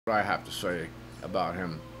what I have to say about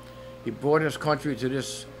him. He brought his country to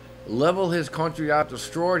this level, his country out,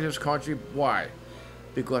 destroyed his country. Why?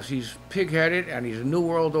 Because he's pig-headed and he's a New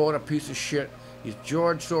World Order piece of shit. He's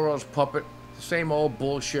George Soros' puppet, the same old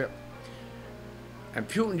bullshit. And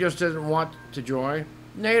Putin just doesn't want to join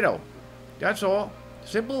NATO. That's all.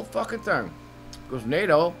 Simple fucking thing. Because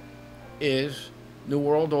NATO is New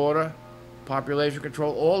World Order, population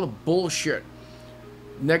control, all the bullshit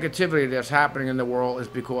negativity that's happening in the world is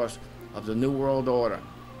because of the New World Order.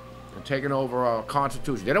 They're taking over our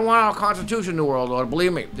Constitution. They don't want our Constitution, New World Order,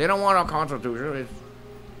 believe me. They don't want our Constitution. It's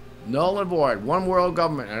null and void. One world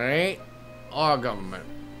government, and it ain't our government.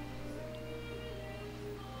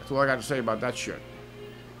 That's all I got to say about that shit.